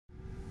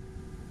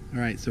All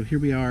right, so here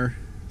we are,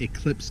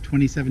 Eclipse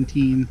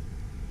 2017.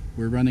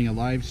 We're running a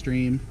live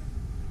stream,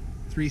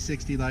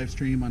 360 live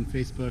stream on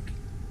Facebook,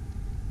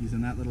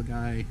 using that little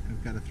guy.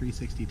 I've got a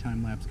 360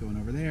 time lapse going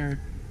over there.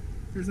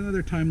 There's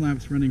another time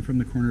lapse running from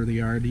the corner of the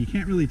yard. You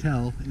can't really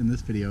tell in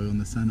this video, in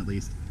the sun at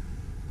least.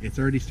 It's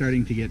already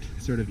starting to get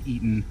sort of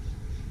eaten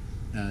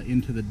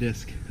into the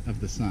disk of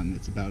the sun.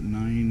 It's about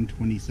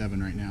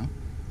 9:27 right now.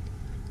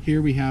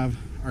 Here we have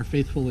our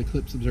faithful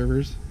eclipse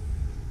observers,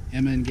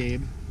 Emma and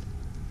Gabe.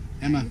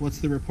 Emma, what's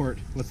the report?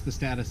 What's the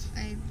status?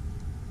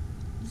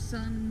 The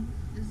sun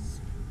is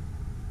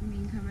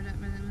being covered up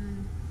by the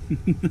moon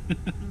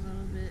a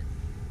little bit.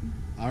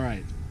 All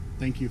right,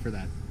 thank you for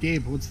that.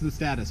 Gabe, what's the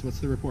status? What's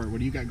the report? What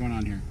do you got going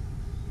on here?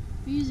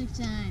 Music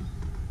time.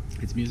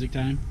 It's music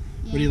time?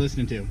 Yeah. What are you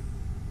listening to?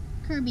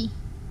 Kirby.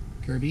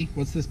 Kirby?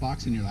 What's this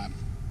box in your lap?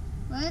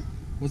 What?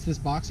 What's this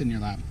box in your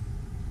lap?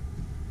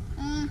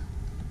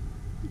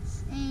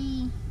 It's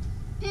a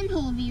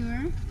pinhole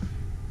viewer.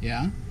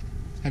 Yeah?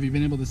 Have you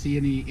been able to see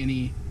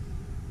any,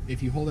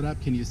 if you hold it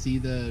up, can you see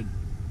the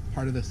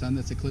part of the sun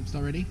that's eclipsed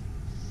already?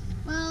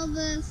 Well,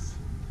 the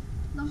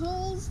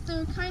holes,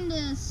 they're kind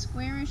of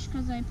squarish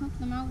because I poked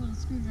them out with a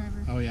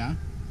screwdriver. Oh yeah?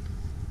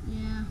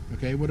 Yeah.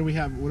 Okay, what do we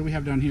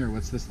have down here?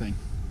 What's this thing?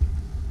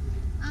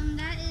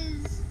 That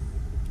is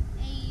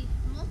a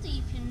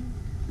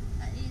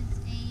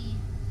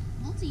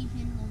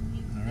multi-pinhole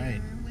viewer, All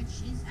right. which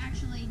is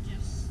actually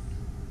just,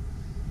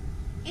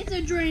 it's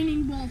a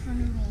draining bowl for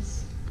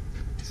noodles.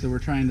 So we're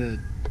trying to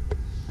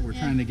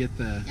get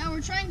the... Yeah,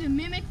 we're trying to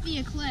mimic the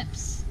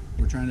eclipse.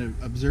 We're trying to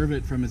observe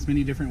it from as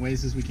many different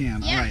ways as we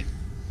can. Yeah. All right.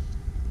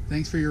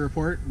 Thanks for your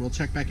report. We'll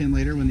check back in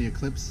later when the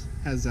eclipse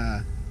has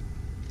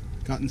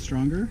gotten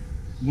stronger.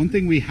 One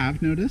thing we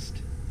have noticed,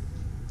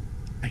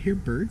 I hear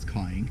birds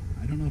cawing.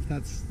 I don't know if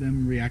that's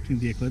them reacting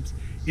to the eclipse.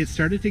 It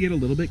started to get a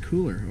little bit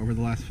cooler over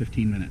the last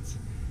 15 minutes,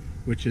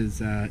 which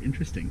is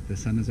interesting. The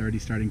sun is already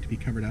starting to be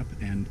covered up,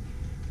 and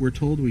we're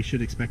told we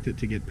should expect it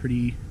to get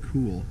pretty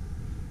cool.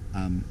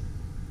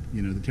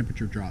 You know, the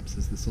temperature drops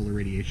as the solar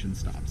radiation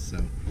stops, so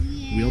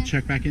Yeah. we'll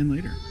check back in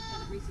later.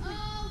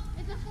 Oh,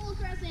 it's a full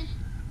crescent.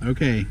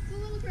 Okay, It's a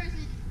little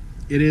crescent.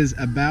 it is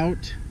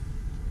about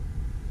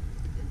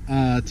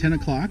 10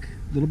 o'clock,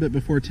 a little bit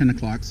before 10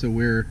 o'clock, so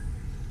we're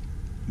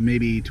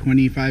maybe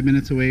 25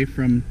 minutes away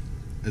from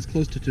as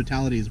close to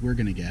totality as we're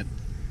going to get.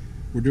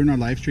 We're doing our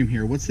live stream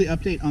here. What's the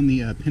update on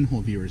the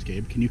pinhole viewers,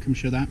 Gabe? Can you come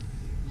show that?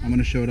 I'm going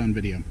to show it on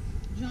video.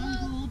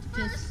 John Gould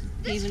just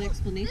gave an This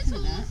explanation hole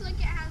of that. looks like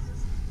it has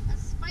a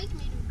spike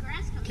made of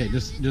grass coming Okay, out of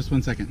it. just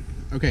 1 second.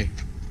 Okay,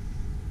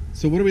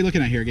 so what are we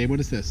looking at here, Gabe? What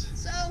is this?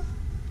 So,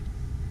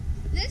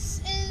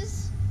 this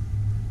is,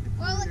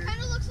 well, it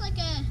kind of looks like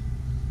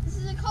this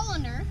is a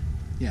colander.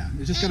 Yeah,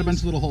 it's just got a bunch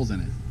of little holes in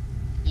it.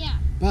 Yeah.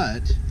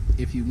 But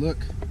if you look,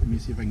 let me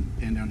see if I can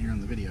pan down here on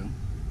the video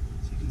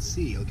so you can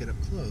see. I'll get up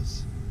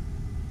close.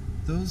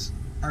 Those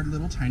are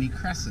little tiny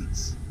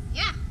crescents.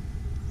 Yeah.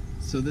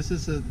 So this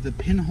is the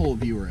pinhole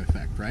viewer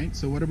effect, right?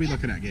 So what are we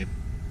looking at, Gabe?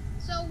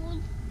 So,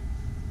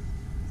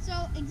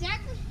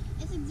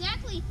 it's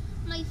exactly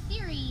my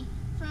theory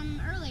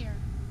from earlier.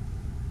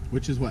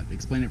 Which is what?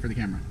 Explain it for the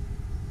camera.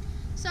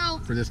 So,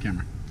 For this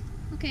camera.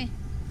 okay.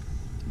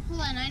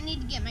 Hold on, I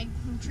need to get my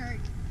chart.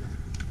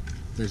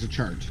 There's a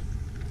chart,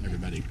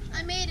 everybody.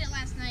 I made it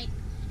last night.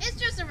 It's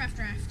just a rough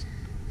draft.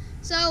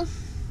 So,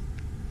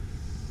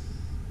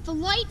 the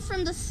light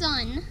from the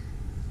sun,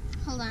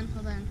 hold on.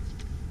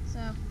 So,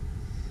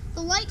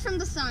 the light from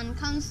the sun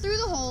comes through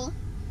the hole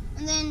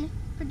and then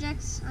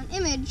projects an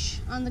image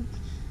on the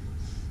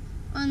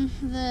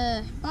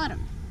bottom.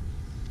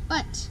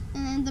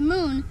 And then the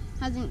moon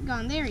hasn't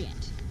gone there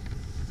yet.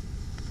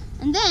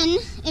 And then,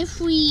 if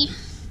we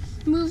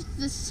move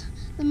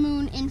the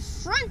moon in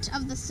front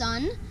of the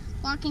sun,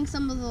 blocking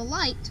some of the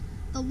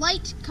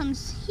light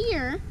comes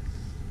here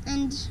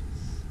and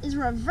is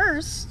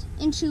reversed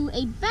into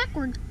a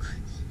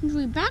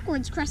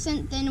backwards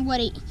crescent than what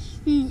it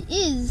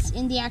is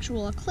in the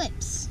actual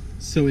eclipse.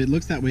 So it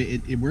looks that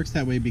way, it works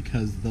that way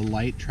because the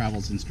light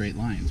travels in straight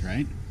lines,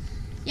 right?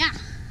 Yeah.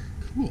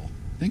 Cool.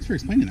 Thanks for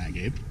explaining that,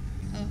 Gabe.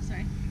 Oh,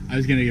 sorry. I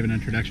was going to give an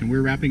introduction.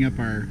 We're wrapping up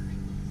our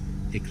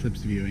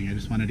eclipse viewing. I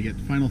just wanted to get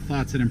final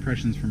thoughts and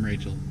impressions from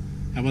Rachel.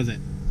 How was it?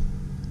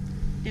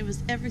 It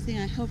was everything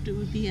I hoped it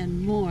would be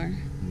and more.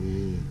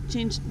 Ooh.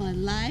 Changed my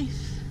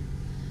life.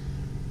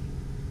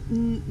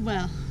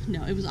 Well,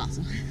 no, it was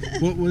awesome.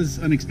 What was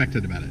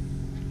unexpected about it?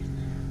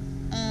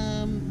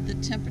 The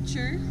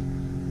temperature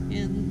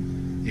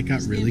in It got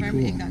just the really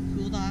environment, cool. It got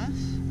cooled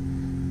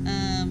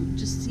off.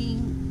 Just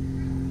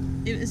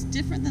seeing, it was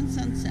different than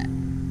sunset.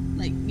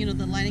 Like, you know,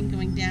 the lighting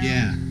going down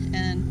Yeah.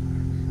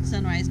 and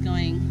sunrise the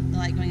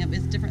light going up.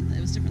 It's different. It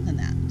was different than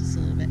that, just a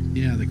little bit.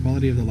 Yeah, the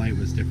quality of the light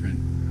was different.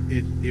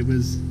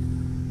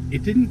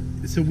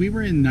 So we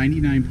were in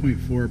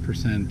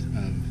 99.4%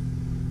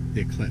 of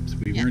the eclipse.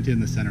 We Yeah. weren't in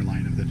the center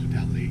line of the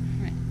totality.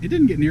 Right. It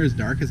didn't get near as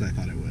dark as I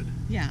thought it would.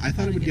 Yeah. I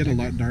thought it would get a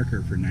lot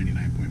darker for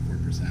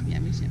 99.4%. Yeah,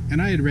 me too.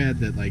 And I had read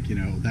that, like, you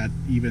know, that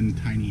even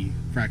tiny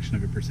fraction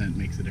of a percent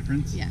makes a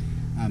difference. Yeah.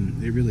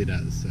 It really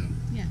does. So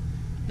Yeah,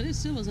 but it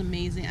still was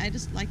amazing. I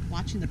just liked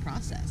watching the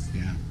process.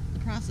 yeah, The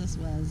process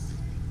was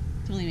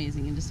totally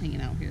amazing, and just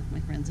hanging out here with my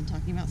friends and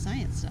talking about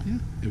science stuff. yeah,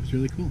 it was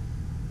really cool.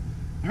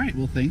 All right,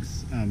 well,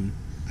 thanks.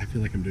 I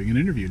feel like I'm doing an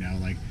interview now.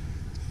 Like,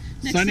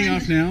 Next signing time-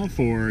 off now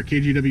for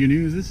KGW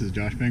News. This is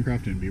Josh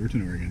Bancroft in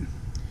Beaverton, Oregon.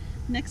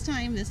 Next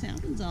time this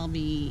happens, I'll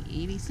be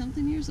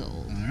 80-something years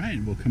old. All right,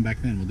 we'll come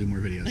back then. We'll do more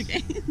videos.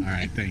 Okay. All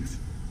right, thanks.